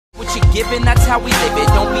been given, that's how we live it.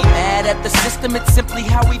 Don't be mad at the system, it's simply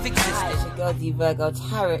how we've existed. It's your girl the Virgo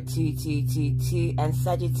Tarot 2222 and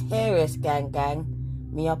Sagittarius gang.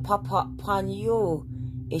 Me a pop up pon you.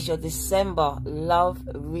 It's your December love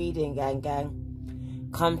reading gang.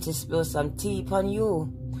 Come to spill some tea pon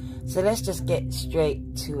you. So let's just get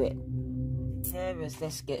straight to it. Sagittarius,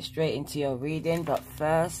 let's get straight into your reading, but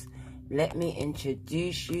first let me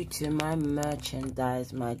introduce you to my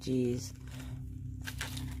merchandise, my G's.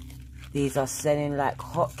 These are selling like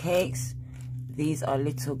hotcakes. These are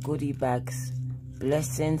little goodie bags.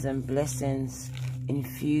 Blessings and blessings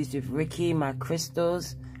infused with Ricky, my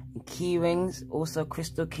crystals, and key rings, also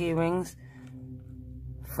crystal key rings,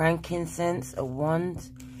 frankincense, a wand,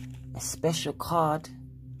 a special card,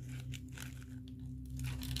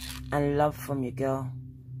 and love from your girl.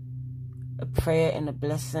 A prayer and a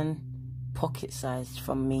blessing, pocket-sized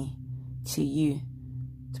from me to you,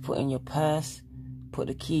 to put in your purse, put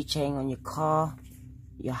the keychain on your car,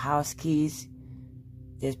 your house keys.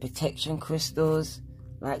 There's protection crystals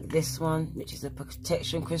like this one, which is a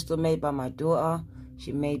protection crystal made by my daughter.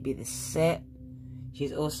 She made me the set.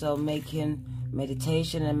 She's also making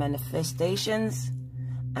meditation and manifestations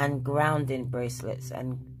and grounding bracelets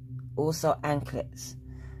and also anklets.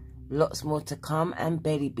 Lots more to come, and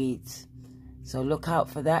belly beads. So look out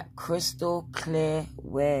for that. Crystal clear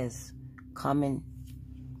wares coming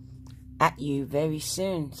at you very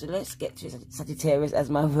soon. So let's get to Sagittarius as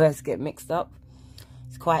my words get mixed up.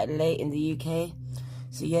 It's quite late in the UK.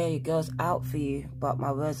 So yeah, your girl's out for you, but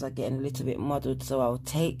my words are getting a little bit muddled, so I'll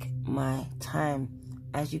take my time.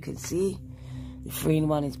 As you can see, the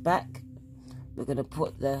 3-in-1 is back. We're going to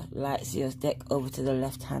put the Light Seals deck over to the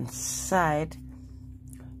left-hand side.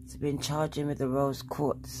 It's been charging with the rose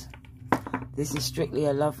quartz. This is strictly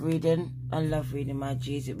a love reading. I love reading, my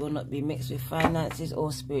G's. It will not be mixed with finances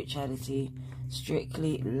or spirituality.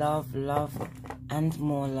 Strictly love, love, and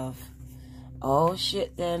more love. Oh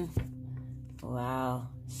shit then. Wow.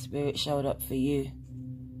 Spirit showed up for you.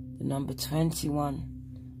 The number 21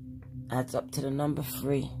 adds up to the number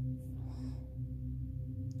 3.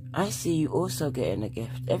 I see you also getting a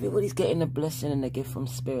gift. Everybody's getting a blessing and a gift from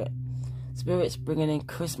Spirit. Spirit's bringing in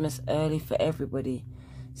Christmas early for everybody.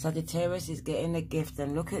 Sagittarius is getting a gift,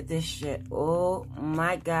 and look at this shit. Oh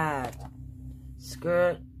my God.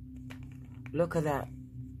 Skirt. Look at that.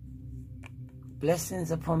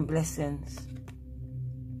 Blessings upon blessings.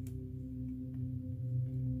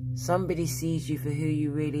 Somebody sees you for who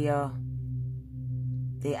you really are.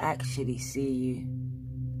 They actually see you.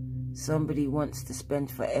 Somebody wants to spend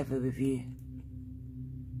forever with you.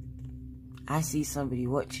 I see somebody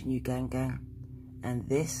watching you, gang. And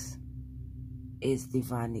this is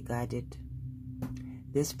divinely guided.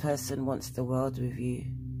 This person wants the world with you.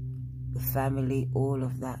 The family, all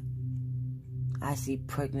of that. I see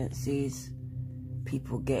pregnancies,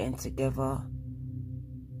 people getting together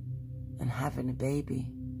and having a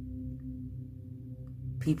baby.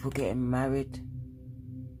 People getting married.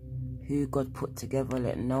 Who God put together,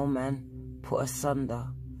 let no man put asunder.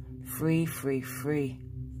 Free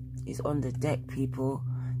is on the deck, people.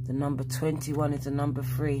 The number 21 is the number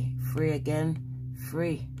 3. Free again,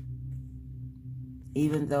 free.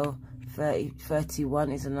 Even though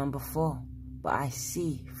 31 is the number 4. But I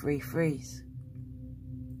see 3 threes.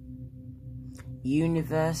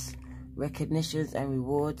 Universe, recognitions and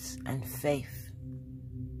rewards, and faith.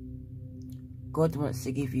 God wants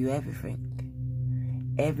to give you everything.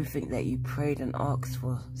 Everything that you prayed and asked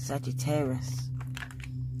for, Sagittarius.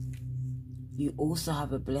 You also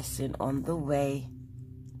have a blessing on the way.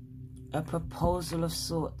 A proposal of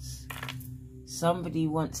sorts. Somebody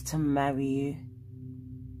wants to marry you.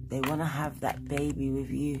 They want to have that baby with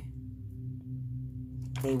you.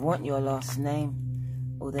 They want your last name,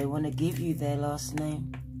 or they want to give you their last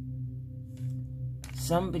name.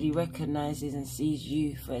 Somebody recognizes and sees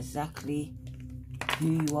you for exactly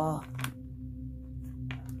who you are.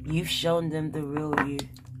 You've shown them the real you,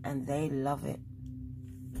 and they love it.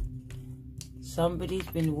 Somebody's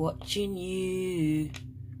been watching you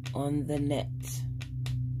on the net,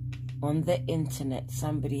 on the internet.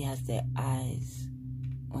 Somebody has their eyes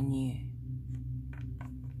on you.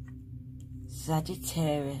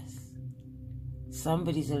 Sagittarius,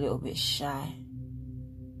 somebody's a little bit shy.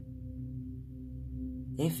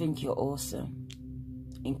 They think you're awesome,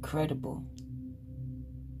 incredible.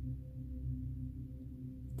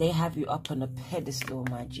 They have you up on a pedestal,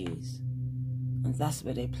 my G's, and that's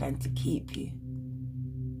where they plan to keep you.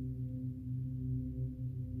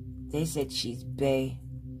 They said she's bae,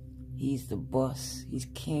 he's the boss, he's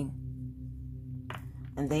king,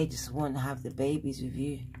 and they just want to have the babies with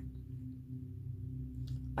you.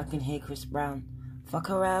 I can hear Chris Brown, Fuck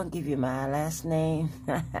around, give you my last name.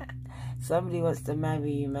 Somebody wants to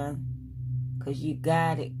marry you, man. Because you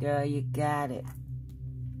got it, girl. You got it.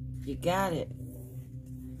 You got it.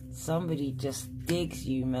 Somebody just digs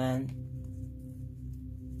you, man.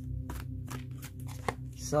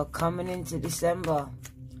 So coming into December,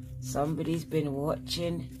 somebody's been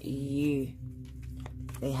watching you.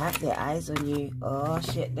 They have their eyes on you. Oh,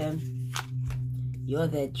 shit, them. You're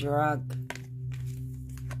their drug.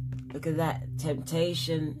 Look at that.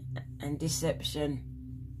 Temptation and deception.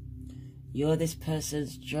 You're this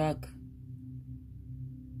person's drug.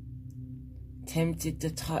 Tempted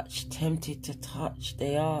to touch. Tempted to touch.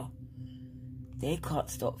 They are. They can't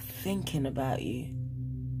stop thinking about you.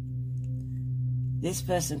 This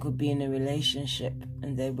person could be in a relationship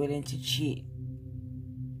and they're willing to cheat.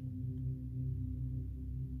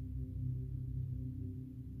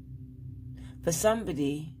 For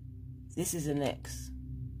somebody, this is an ex.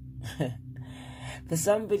 For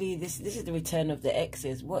somebody, this is the return of the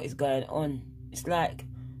exes. What is going on? It's like,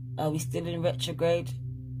 are we still in retrograde?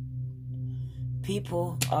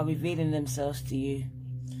 People are revealing themselves to you.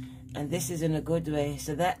 And this is in a good way.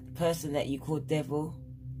 So that person that you call devil,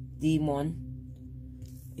 demon,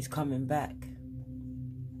 is coming back.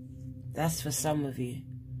 That's for some of you.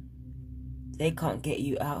 They can't get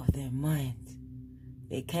you out of their mind.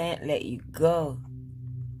 They can't let you go.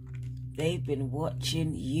 They've been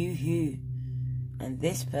watching you. And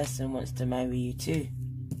this person wants to marry you too.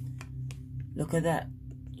 Look at that.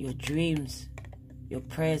 Your dreams, your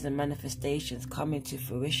prayers and manifestations coming to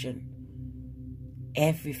fruition.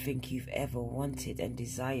 Everything you've ever wanted and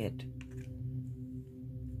desired.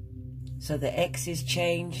 So the ex is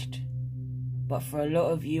changed. But for a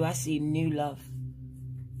lot of you, I see new love.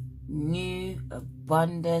 New,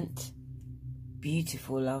 abundant,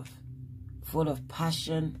 beautiful love. Full of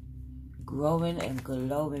passion. Growing and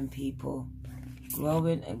glowing, people.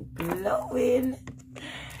 Growing and glowing.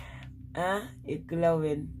 You're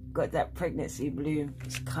glowing. Got that pregnancy bloom.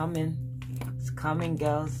 It's coming. It's coming,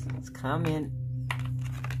 girls. It's coming.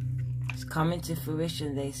 It's coming to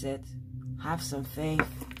fruition, they said. Have some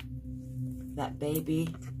faith. That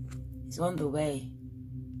baby is on the way.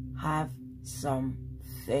 Have some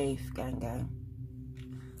faith, gang, gang.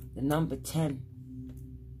 The number 10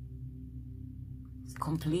 is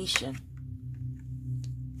completion.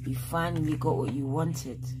 You finally got what you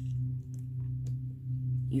wanted.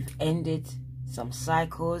 You've ended some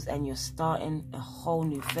cycles and you're starting a whole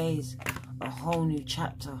new phase, a whole new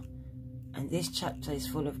chapter. And this chapter is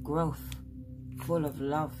full of growth, full of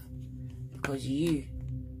love, because you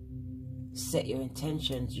set your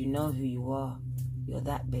intentions. You know who you are. You're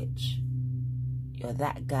that bitch. You're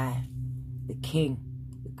that guy. The king,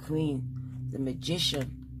 the queen, the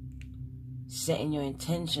magician. Setting your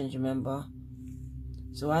intentions, remember?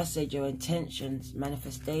 So I said your intentions,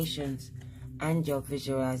 manifestations, and your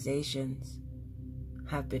visualizations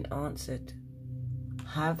have been answered.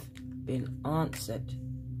 Have been answered.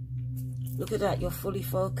 Look at that, you're fully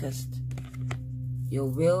focused. Your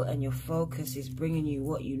will and your focus is bringing you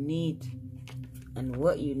what you need. And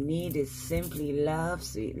what you need is simply love,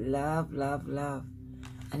 sweet love, love, love.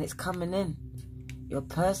 And it's coming in. Your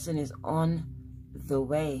person is on the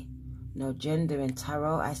way. No gender in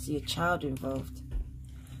tarot. I see a child involved.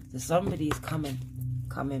 So somebody is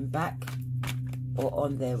coming back or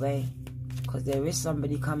on their way. Because there is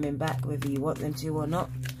somebody coming back, whether you want them to or not.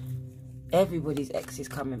 Everybody's ex is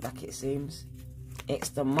coming back, it seems. It's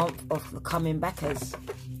the month of the coming backers.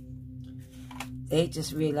 They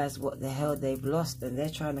just realize what the hell they've lost and they're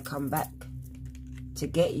trying to come back to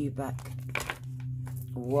get you back.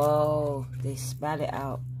 Whoa, they spat it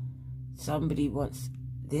out. Somebody wants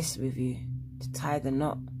this with you to tie the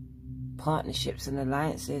knot. Partnerships and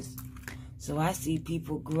alliances. So I see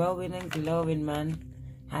people growing and glowing, man.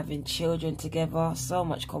 Having children together. So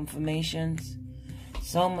much confirmations.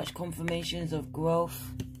 So much confirmations of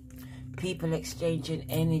growth. People exchanging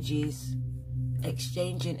energies.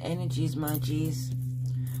 Exchanging energies, my G's.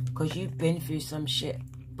 Because you've been through some shit.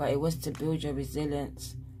 But it was to build your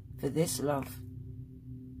resilience. For this love.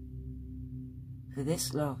 For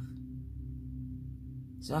this love.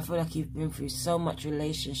 So I feel like you've been through so much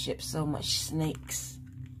relationships, so much snakes.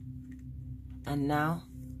 And now,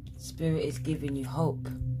 Spirit is giving you hope.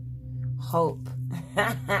 Hope.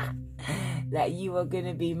 That you are going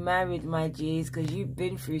to be married, my G's. Because you've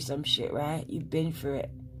been through some shit, right? You've been through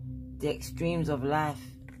it. The extremes of life.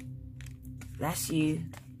 That's you.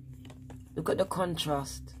 Look at the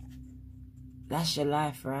contrast. That's your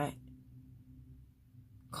life, right?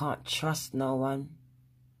 Can't trust no one.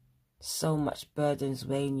 So much burdens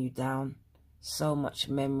weighing you down. So much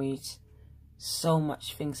memories. So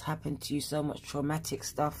much things happen to you, so much traumatic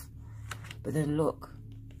stuff. But then look,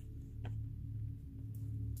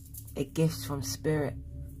 a gift from spirit.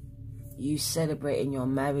 You celebrating your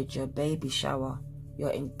marriage, your baby shower,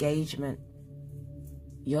 your engagement,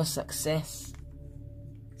 your success.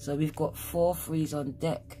 So we've got 4 threes on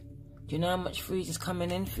deck. Do you know how much threes is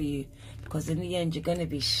coming in for you? Because in the end, you're going to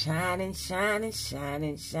be shining, shining,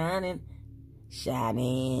 shining, shining,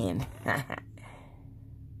 shining.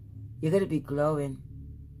 You're going to be glowing.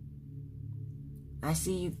 I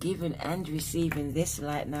see you giving and receiving this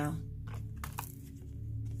light now.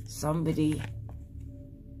 Somebody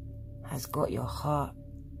has got your heart.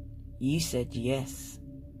 You said yes.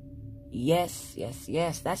 Yes, yes,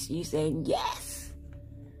 yes. That's you saying yes.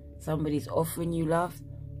 Somebody's offering you love.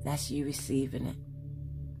 That's you receiving it.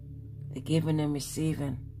 The giving and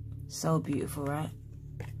receiving. So beautiful, right?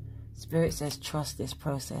 Spirit says trust this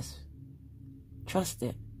process. Trust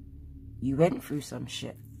it. You went through some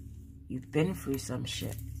shit. You've been through some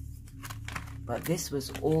shit. But this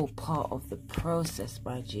was all part of the process,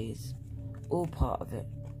 my G's. All part of it.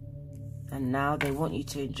 And now they want you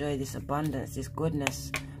to enjoy this abundance, this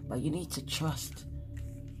goodness. But you need to trust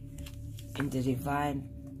in the divine,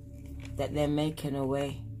 that they're making a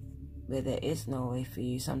way where there is no way for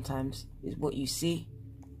you. Sometimes is what you see,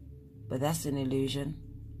 but that's an illusion.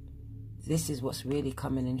 This is what's really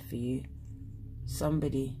coming in for you.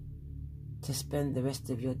 Somebody to spend the rest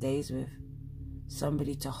of your days with.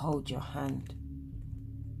 Somebody to hold your hand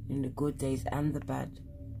in the good days and the bad.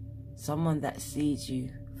 Someone that sees you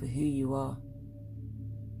for who you are.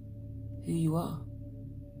 Who you are.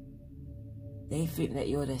 They think that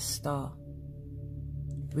you're their star.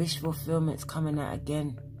 Wish fulfillment's coming out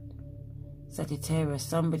again. Sagittarius,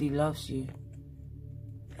 somebody loves you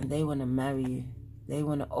and they want to marry you. They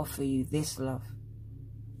want to offer you this love.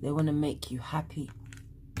 They want to make you happy.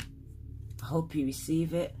 I hope you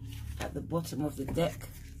receive it. At the bottom of the deck,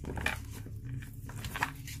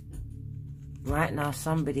 right now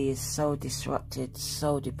somebody is so disrupted,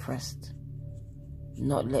 so depressed,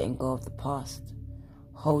 not letting go of the past,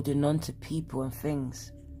 holding on to people and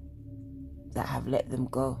things that have let them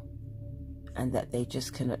go and that they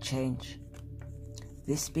just cannot change.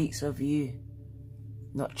 This speaks of you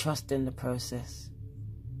not trusting the process,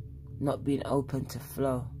 not being open to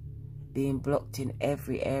flow, being blocked in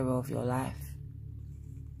every area of your life,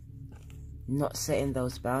 not setting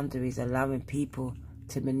those boundaries, allowing people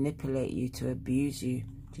to manipulate you, to abuse you,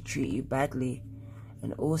 to treat you badly.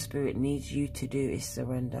 And all Spirit needs you to do is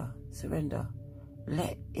surrender. Surrender.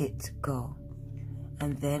 Let it go.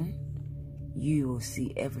 And then you will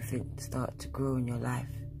see everything start to grow in your life.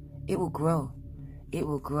 It will grow. It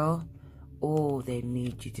will grow. All they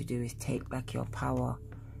need you to do is take back your power.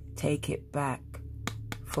 Take it back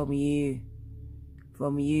from you.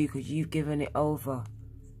 From you, because you've given it over.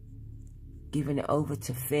 Given it over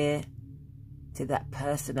to fear, to that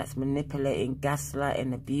person that's manipulating,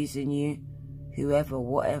 gaslighting, abusing you, whoever,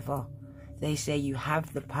 whatever. They say you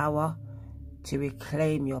have the power to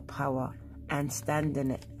reclaim your power and stand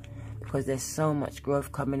in it, because there's so much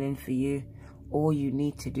growth coming in for you. All you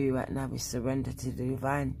need to do right now is surrender to the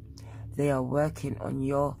divine. They are working on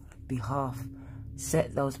your behalf.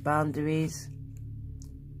 Set those boundaries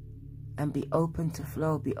and be open to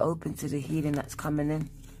flow. Be open to the healing that's coming in.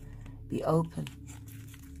 Be open.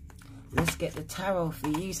 Let's get the tarot for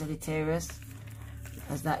you, Sagittarius,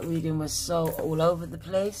 as that reading was so all over the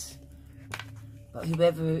place. But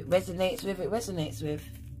whoever it resonates with, it resonates with.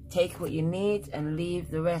 Take what you need and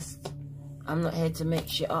leave the rest. I'm not here to make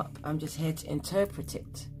shit up. I'm just here to interpret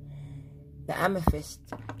it. The amethyst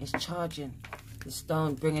is charging. The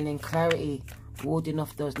stone bringing in clarity, warding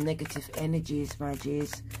off those negative energies, my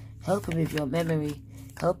G's. Helping with your memory,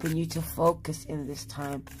 helping you to focus in this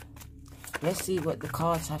time. Let's see what the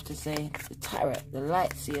cards have to say. The Tarot, the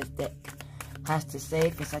Light Seer's deck, has to say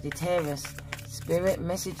for Sagittarius. Spirit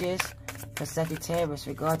messages for Sagittarius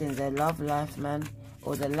regarding their love life, man,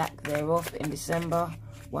 or the lack thereof in December.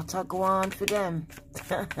 What I go on for them?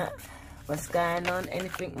 What's going on?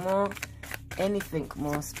 Anything more? Anything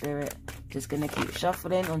more, Spirit? Just going to keep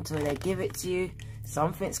shuffling until they give it to you.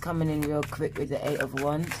 Something's coming in real quick with the 8 of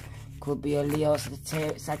Wands. Could be a Leo,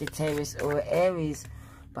 Sagittarius, or Aries.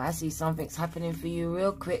 But I see something's happening for you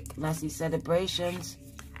real quick. And I see celebrations.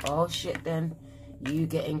 Oh shit then. You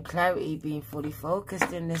getting clarity, being fully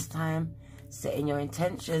focused in this time. Setting your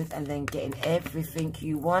intentions and then getting everything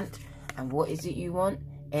you want. And what is it you want?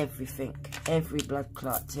 Everything. Every blood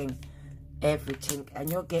clot thing. Everything. And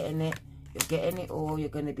you're getting it. You're getting it all. You're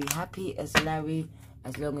going to be happy as Larry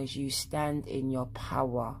as long as you stand in your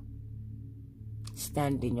power.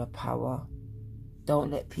 Stand in your power.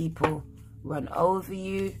 Don't let people run over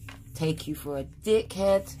you, take you for a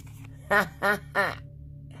dickhead.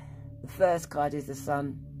 The first card is the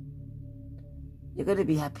Sun. You're going to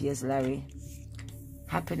be happy as Larry.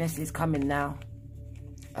 Happiness is coming now.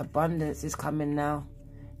 Abundance is coming now.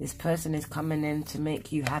 This person is coming in to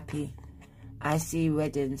make you happy. I see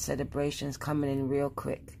wedding celebrations coming in real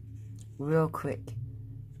quick. Real quick.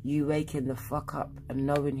 You waking the fuck up and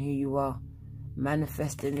knowing who you are.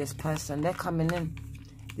 Manifesting this person. They're coming in.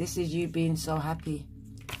 This is you being so happy.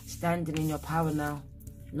 Standing in your power now.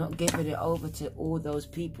 Not giving it over to all those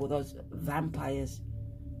people, those vampires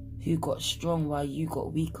who got strong while you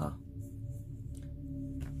got weaker.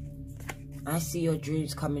 I see your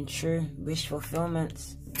dreams coming true. Wish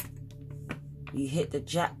fulfillments. You hit the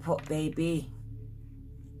jackpot, baby.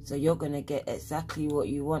 So you're going to get exactly what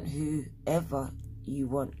you want, whoever you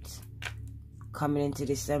want. Coming into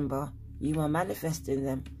December, you are manifesting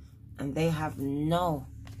them. And they have no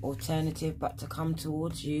alternative but to come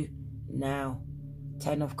towards you now.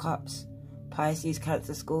 10 of Cups. Pisces,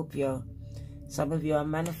 Cancer, Scorpio. Some of you are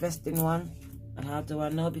manifesting one. And how do I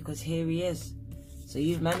know? Because here he is. So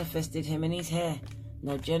you've manifested him and he's here.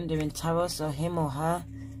 No gender in tarot, so him or her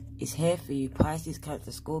is here for you. Pisces,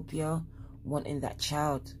 Cancer, Scorpio, wanting that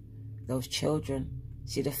child. Those children.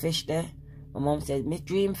 See the fish there? My mom said, "Miss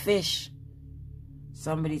Dream Fish."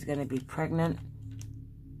 Somebody's going to be pregnant,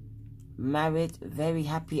 married, very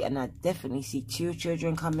happy. And I definitely see 2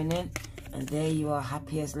 children coming in. And there you are,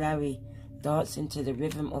 happy as Larry, dancing to the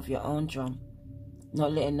rhythm of your own drum.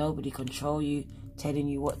 Not letting nobody control you, telling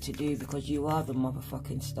you what to do, because you are the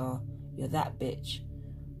motherfucking star. You're that bitch.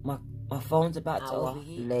 My phone's about to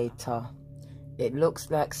overheat. Later. It looks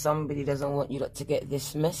like somebody doesn't want you to get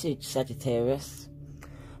this message, Sagittarius.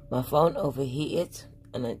 My phone overheated,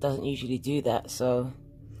 and it doesn't usually do that, so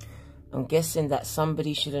I'm guessing that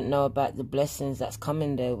somebody shouldn't know about the blessings that's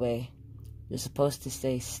coming their way. You're supposed to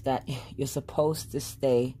stay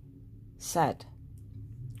sad,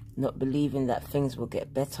 not believing that things will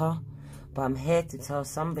get better. But I'm here to tell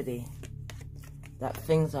somebody that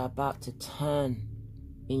things are about to turn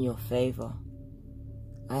in your favor.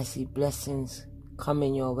 I see blessings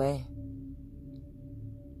coming your way.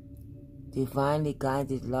 Divinely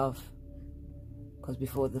guided love. Because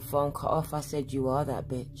before the phone cut off, I said you are that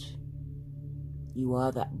bitch. You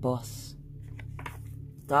are that boss.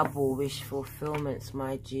 Double wish fulfillments,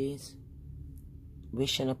 my G's.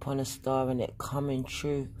 Wishing upon a star and it coming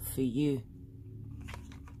true for you.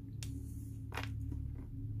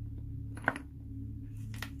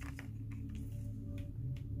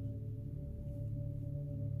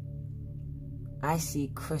 I see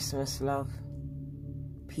Christmas love.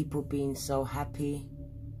 People being so happy.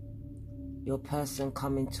 Your person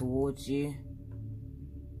coming towards you.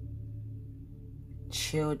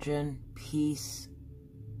 Children, peace.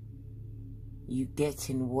 You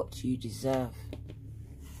getting what you deserve.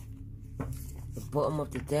 The bottom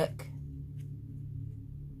of the deck.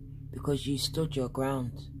 Because you stood your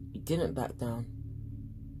ground. You didn't back down.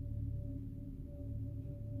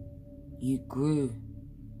 You grew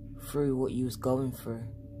through what you was going through.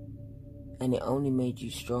 And it only made you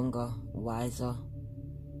stronger, wiser.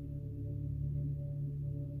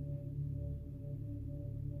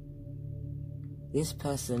 This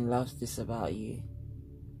person loves this about you.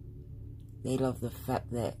 They love the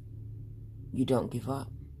fact that you don't give up.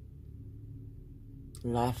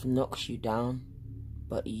 Life knocks you down,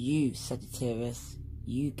 but you, Sagittarius,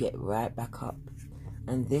 you get right back up.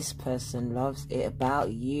 And this person loves it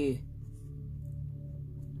about you.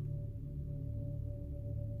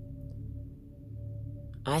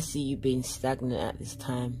 I see you being stagnant at this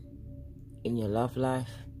time in your love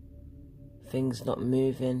life. Things not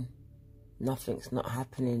moving. Nothing's not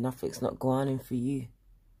happening. Nothing's not going on for you.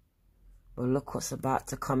 But look what's about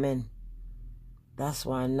to come in. That's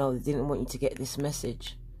why I know they didn't want you to get this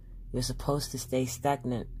message. You're supposed to stay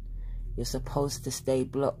stagnant. You're supposed to stay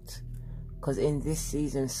blocked. Because in this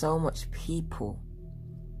season, so much people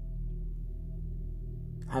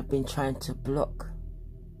have been trying to block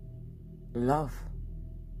love.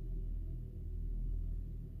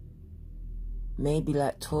 Maybe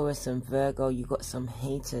like Taurus and Virgo, you got some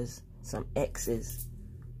haters, some exes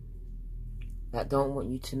that don't want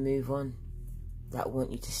you to move on, that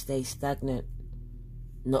want you to stay stagnant,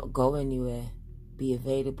 not go anywhere, be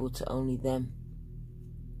available to only them.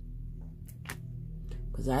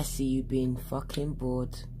 Because I see you being fucking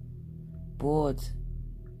bored,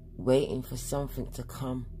 waiting for something to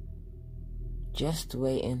come, just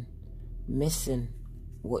waiting, missing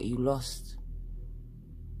what you lost,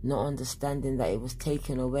 not understanding that it was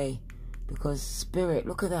taken away. Because spirit,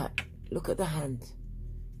 look at that, look at the hand.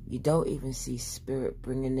 You don't even see spirit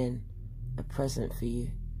bringing in a present for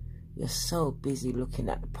you. You're so busy looking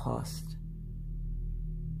at the past,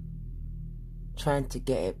 trying to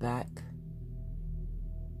get it back.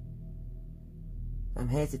 I'm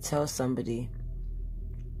here to tell somebody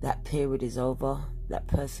that period is over, that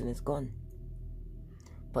person is gone.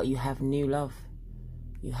 But you have new love.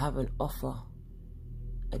 You have an offer,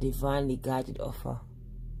 a divinely guided offer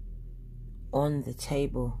on the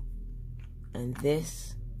table. And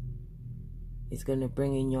this is going to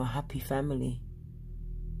bring in your happy family.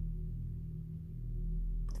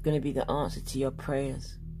 It's going to be the answer to your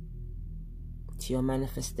prayers, to your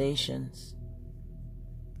manifestations.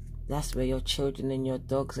 That's where your children and your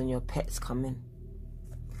dogs and your pets come in.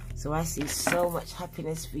 So I see so much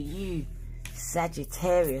happiness for you,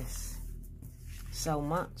 Sagittarius. So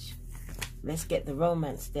much. Let's get the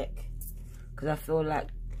romance deck, because I feel like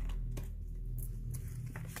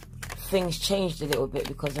things changed a little bit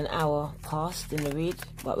because an hour passed in the read,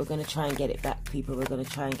 but we're going to try and get it back, people. We're going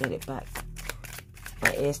to try and get it back.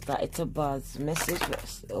 My ear started to buzz. Message.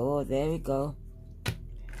 Oh, there we go.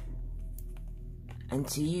 And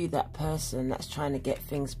to you, that person that's trying to get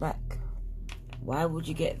things back, why would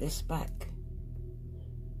you get this back?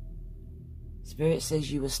 Spirit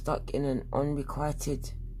says you were stuck in an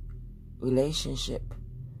unrequited relationship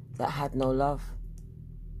that had no love.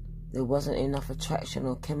 There wasn't enough attraction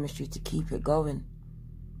or chemistry to keep it going.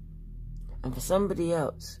 And for somebody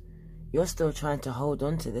else, you're still trying to hold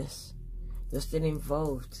on to this. You're still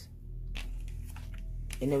involved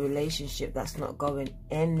in a relationship that's not going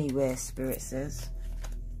anywhere, Spirit says.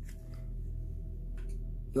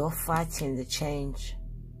 You're fighting the change.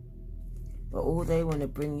 But all they want to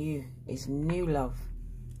bring you is new love.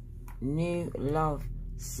 New love,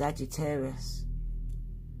 Sagittarius.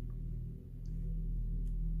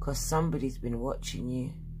 Because somebody's been watching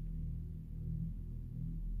you.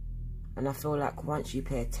 And I feel like once you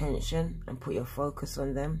pay attention and put your focus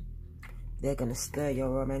on them, they're going to stir your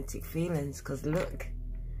romantic feelings. Because look,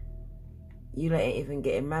 you ain't even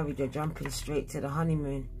getting married. You're jumping straight to the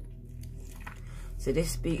honeymoon. So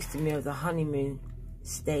this speaks to me of the honeymoon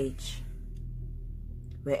stage,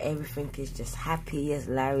 where everything is just happy as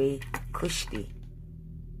Larry Kushti.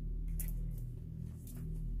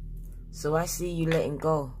 So I see you letting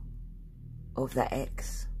go of that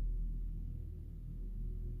ex,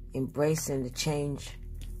 embracing the change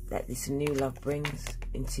that this new love brings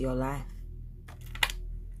into your life.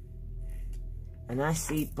 And I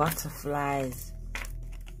see butterflies,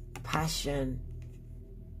 passion,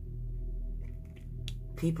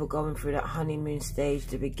 people going through that honeymoon stage,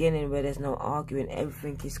 the beginning where there's no arguing,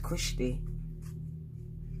 everything is cushy.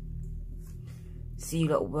 See you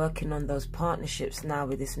lot working on those partnerships now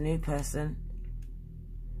with this new person,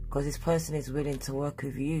 because this person is willing to work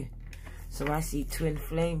with you. So I see twin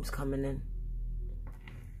flames coming in.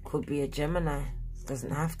 Could be a Gemini,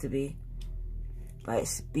 doesn't have to be, but it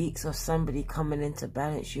speaks of somebody coming in to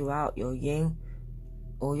balance you out, your yin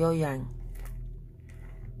or your yang.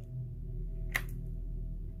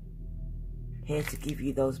 Here to give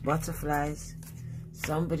you those butterflies.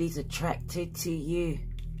 Somebody's attracted to you.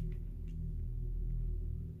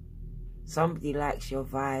 Somebody likes your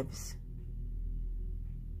vibes.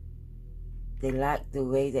 They like the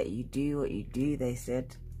way that you do what you do, they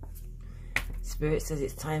said. Spirit says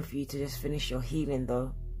it's time for you to just finish your healing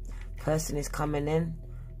though. Person is coming in.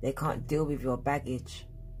 They can't deal with your baggage.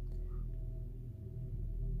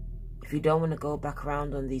 If you don't want to go back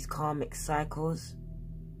around on these karmic cycles,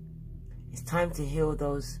 it's time to heal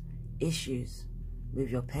those issues with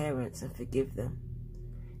your parents and forgive them.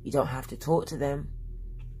 You don't have to talk to them,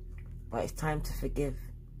 but it's time to forgive.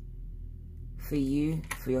 For you,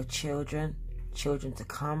 for your children, children to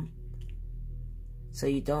come, so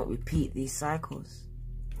you don't repeat these cycles.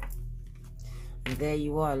 And there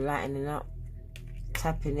you are, lightening up,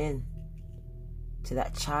 tapping in to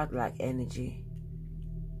that childlike energy.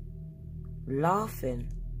 Laughing,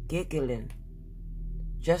 giggling,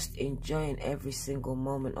 just enjoying every single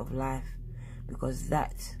moment of life, because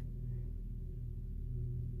that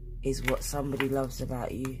is what somebody loves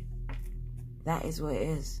about you. That is what it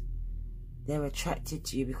is. They're attracted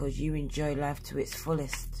to you because you enjoy life to its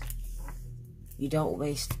fullest. You don't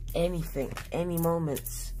waste anything, any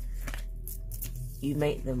moments. You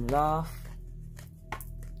make them laugh.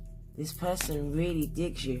 This person really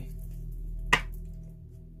digs you.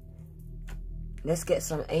 Let's get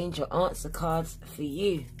some angel answer cards for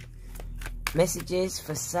you. Messages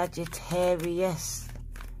for Sagittarius.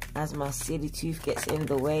 As my silly tooth gets in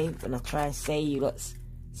the way when I try and say you lot's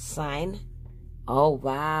sign. Oh,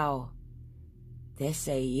 wow. They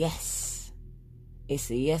say yes. It's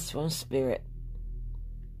a yes from Spirit.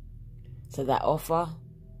 So that offer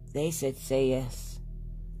They said say yes.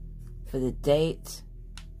 For the date,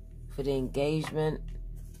 for the engagement,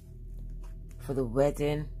 for the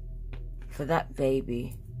wedding, for that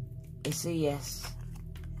baby, it's a yes.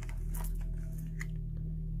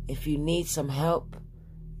 If you need some help,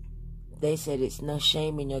 they said it's no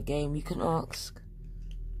shame in your game. You can ask.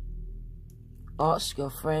 Ask your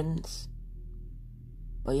friends.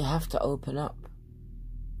 But you have to open up.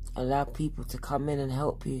 Allow people to come in and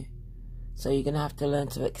help you. So you're going to have to learn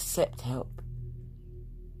to accept help.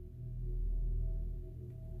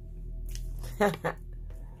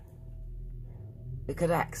 Look at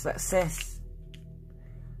that, success.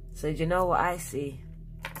 So do you know what I see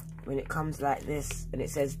when it comes like this and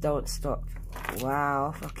it says don't stop?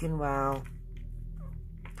 Wow, fucking wow.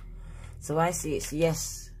 So I see it's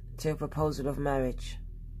yes to a proposal of marriage.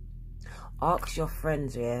 Ask your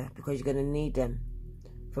friends, yeah, because you're going to need them.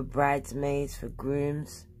 For bridesmaids, for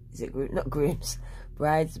grooms. Is it groom? Not grooms.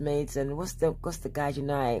 Bridesmaids and what's the guys, you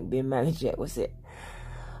know, I ain't been married yet. What's it?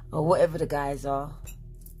 Or whatever the guys are.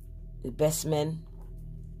 The best men.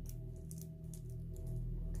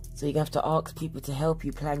 So you're going to have to ask people to help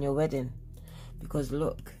you plan your wedding. Because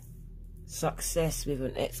look, success with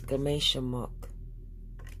an exclamation mark.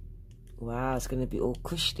 Wow, it's going to be all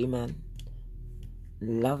cushy, man.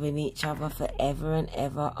 Loving each other forever and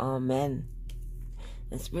ever, amen.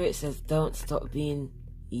 And Spirit says, don't stop being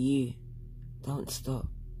you. Don't stop.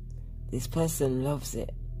 This person loves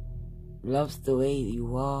it. Loves the way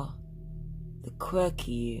you are. The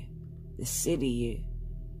quirky you. The silly you.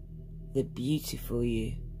 The beautiful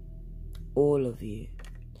you. All of you.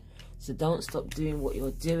 So don't stop doing what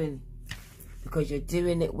you're doing. Because you're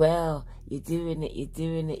doing it well. You're doing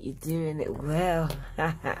it well.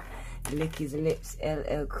 Lick his lips,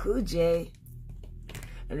 LL Cool J.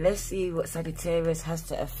 And let's see what Sagittarius has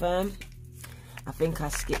to affirm. I think I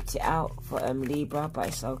skipped it out for Libra, but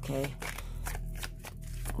it's okay.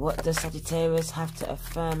 What does Sagittarius have to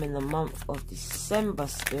affirm in the month of December,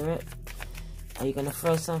 Spirit? Are you going to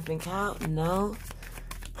throw something out? No?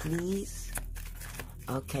 Please?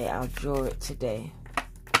 Okay, I'll draw it today.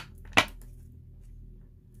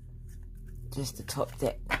 Just the top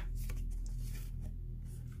deck.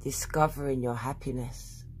 Discovering your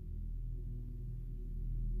happiness.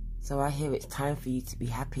 So I hear it's time for you to be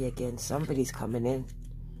happy again. Somebody's coming in.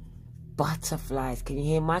 Butterflies. Can you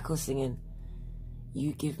hear Michael singing?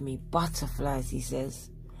 You give me butterflies, he says.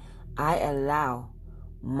 I allow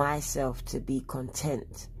myself to be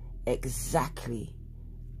content exactly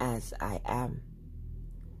as I am.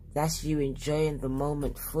 That's you enjoying the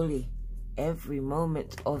moment fully. Every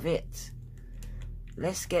moment of it.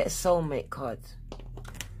 Let's get a soulmate card.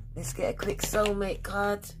 Let's get a quick soulmate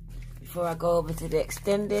card before I go over to the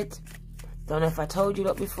extended. Don't know if I told you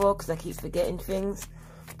that before because I keep forgetting things.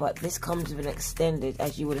 But this comes with an extended,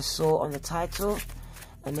 as you would have saw on the title.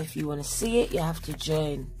 And if you want to see it, you have to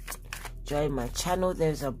join my channel.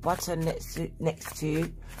 There's a button next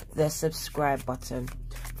to the subscribe button.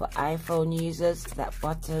 For iPhone users, that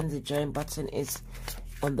button, the join button, is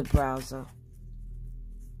on the browser.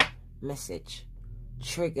 Message.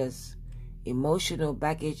 Triggers. Emotional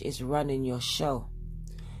baggage is running your show.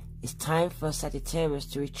 It's time for Sagittarius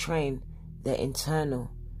to retrain their internal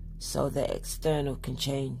so their external can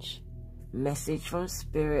change. Message from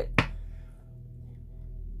Spirit.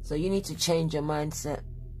 So you need to change your mindset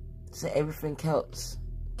so everything else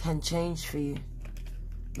can change for you.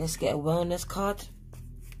 Let's get a wellness card.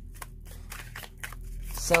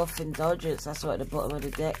 Self-indulgence, that's what at the bottom of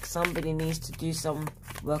the deck. Somebody needs to do some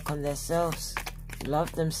work on themselves.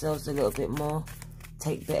 Love themselves a little bit more.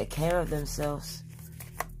 Take better care of themselves.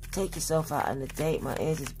 Take yourself out on a date. My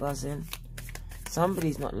ears is buzzing.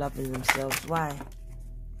 Somebody's not loving themselves. Why?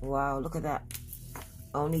 Wow, look at that.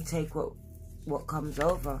 Only take what comes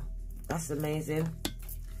over. That's amazing.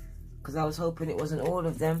 Because I was hoping it wasn't all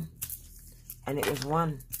of them. And it was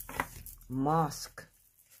one. Mask.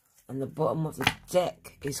 And the bottom of the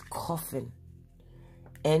deck is coffin.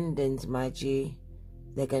 Endings, my G.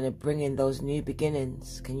 They're going to bring in those new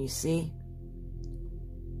beginnings. Can you see?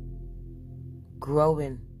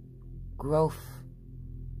 Growing. Growth.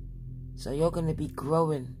 So you're going to be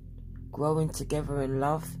growing. Growing together in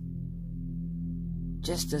love.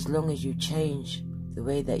 Just as long as you change the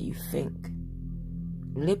way that you think.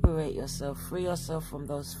 Liberate yourself. Free yourself from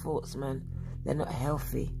those thoughts, man. They're not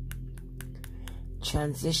healthy.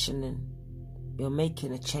 Transitioning. You're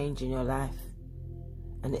making a change in your life.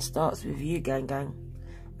 And it starts with you, gang gang.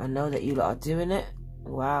 I know that you lot are doing it.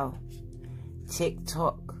 Wow.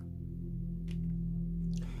 TikTok.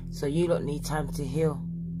 So you lot need time to heal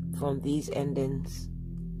from these endings.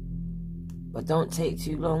 But don't take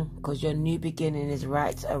too long, because your new beginning is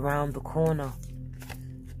right around the corner.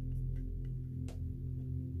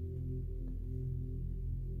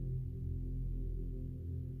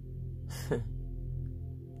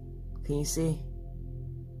 Can you see?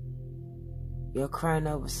 You're crying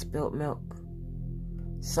over spilt milk.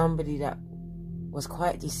 Somebody that was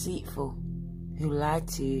quite deceitful, who lied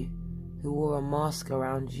to you, who wore a mask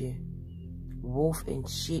around you. Wolf in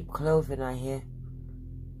sheep clothing, I hear.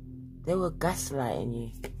 They were gaslighting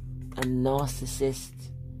you. A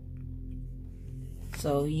narcissist.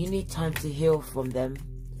 So you need time to heal from them,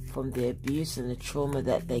 from the abuse and the trauma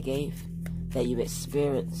that they gave, that you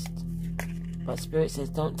experienced. But Spirit says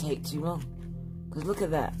don't take too long. Because look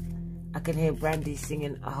at that. I can hear Brandy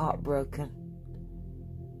singing Heartbroken.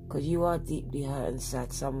 Because you are deeply hurt and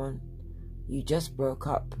sad. Someone, you just broke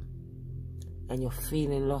up and you're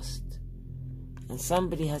feeling lost. And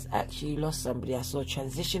somebody has actually lost somebody. I saw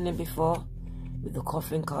transitioning before with the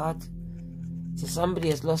coffin card. So somebody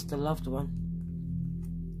has lost a loved one.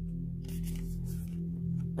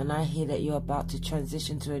 And I hear that you're about to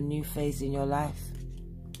transition to a new phase in your life.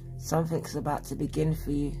 Something's about to begin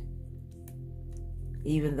for you.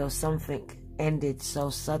 Even though something ended so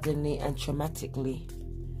suddenly and traumatically.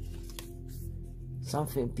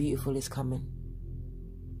 Something beautiful is coming.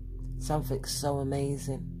 Something so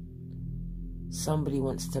amazing. Somebody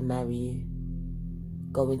wants to marry you.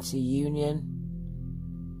 Go into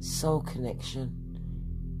union. Soul connection.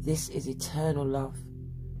 This is eternal love.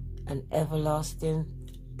 An everlasting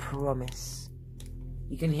promise.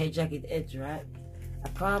 You can hear Jagged Edge, right? I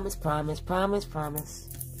promise, promise, promise, promise.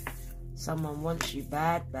 Someone wants you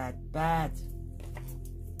bad, bad, bad.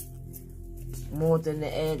 More than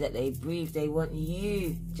the air that they breathe, they want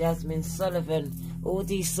you. Jasmine Sullivan. All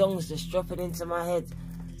these songs just dropping into my head.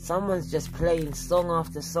 Someone's just playing song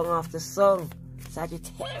after song after song.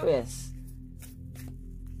 Sagittarius.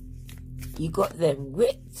 You got them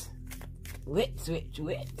wit. Wit, wit,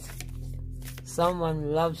 wit.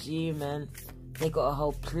 Someone loves you, man. They got a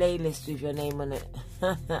whole playlist with your name on it.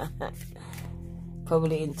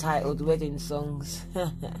 Probably entitled Wedding Songs.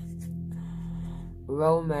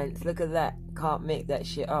 Romance. Look at that. Can't make that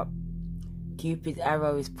shit up. Cupid's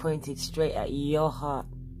arrow is pointed straight at your heart.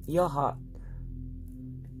 Your heart.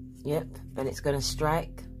 Yep. And it's going to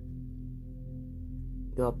strike.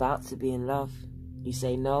 You're about to be in love. You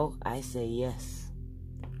say no, I say yes.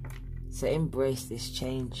 So embrace this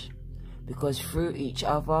change. Because through each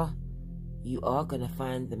other, you are going to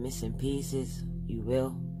find the missing pieces. You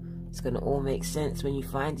will. It's going to all make sense when you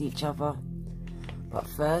find each other. But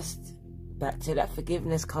first, back to that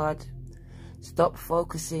forgiveness card. Stop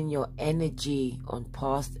focusing your energy on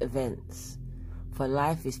past events. For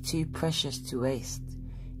life is too precious to waste.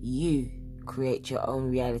 You create your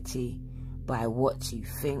own reality by what you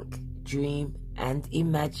think, dream, and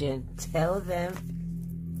imagine. Tell them.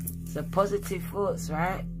 So positive thoughts,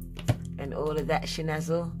 right? And all of that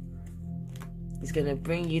shenazzle is going to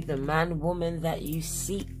bring you the man, woman that you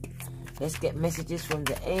seek. Let's get messages from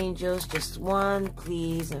the angels. Just one,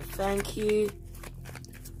 please, and thank you.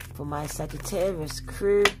 For my Sagittarius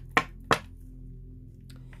crew.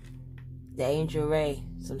 The angel ray.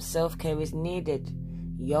 Some self-care is needed.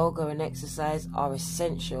 Yoga and exercise are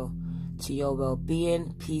essential to your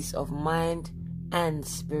well-being, peace of mind, and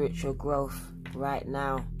spiritual growth right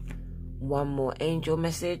now. One more angel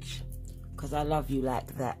message, because I love you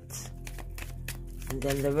like that. And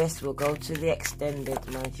then the rest will go to the extended,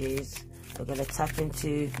 my G's. We're going to tap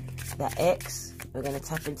into that ex. We're going to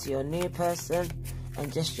tap into your new person.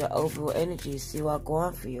 And just your overall energy. See what I go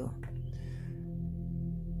on for you.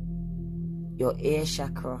 Your ear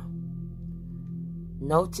chakra.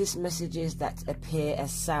 Notice messages that appear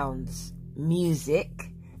as sounds, music,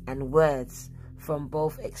 and words from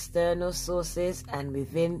both external sources and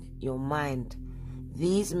within your mind.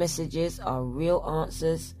 These messages are real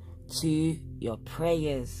answers to your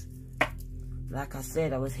prayers. Like I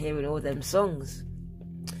said, I was hearing all them songs.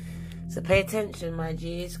 So pay attention, my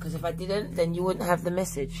G's, because if I didn't, then you wouldn't have the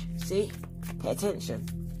message. See? Pay attention.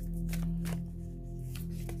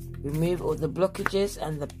 Remove all the blockages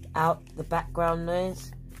and the background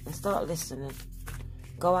noise and start listening.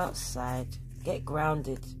 Go outside. Get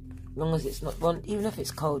grounded. As long as it's not, even if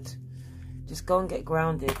it's cold. Just go and get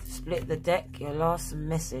grounded. Split the deck. Your last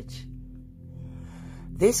message.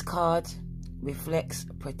 This card reflects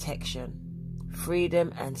protection,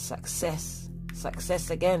 freedom, and success.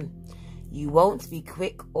 Success again. You won't be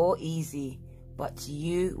quick or easy, but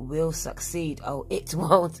you will succeed. Oh, it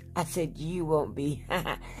won't. I said you won't be.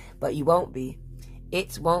 But you won't be.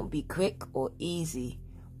 It won't be quick or easy,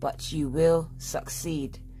 but you will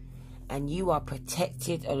succeed. And you are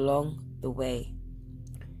protected along the way.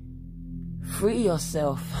 Free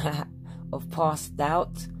yourself of past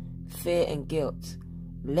doubt, fear and guilt.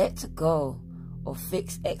 Let go of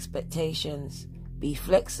fixed expectations. Be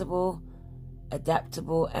flexible,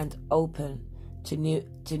 adaptable and open to new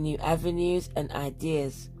avenues and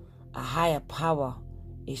ideas. A higher power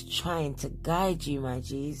is trying to guide you, my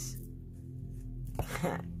G's.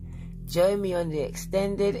 Join me on the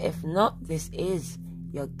extended. If not, this is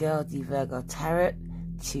your girl D Virgo Tarot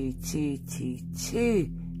 2222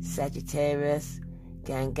 Sagittarius.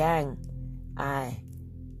 Gang gang, I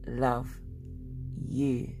love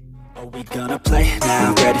you. Are we gonna play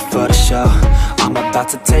now? Ready for the show? I'm about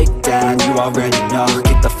to take down, you already know.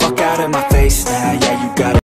 Get the fuck out of my face now, yeah, you got it.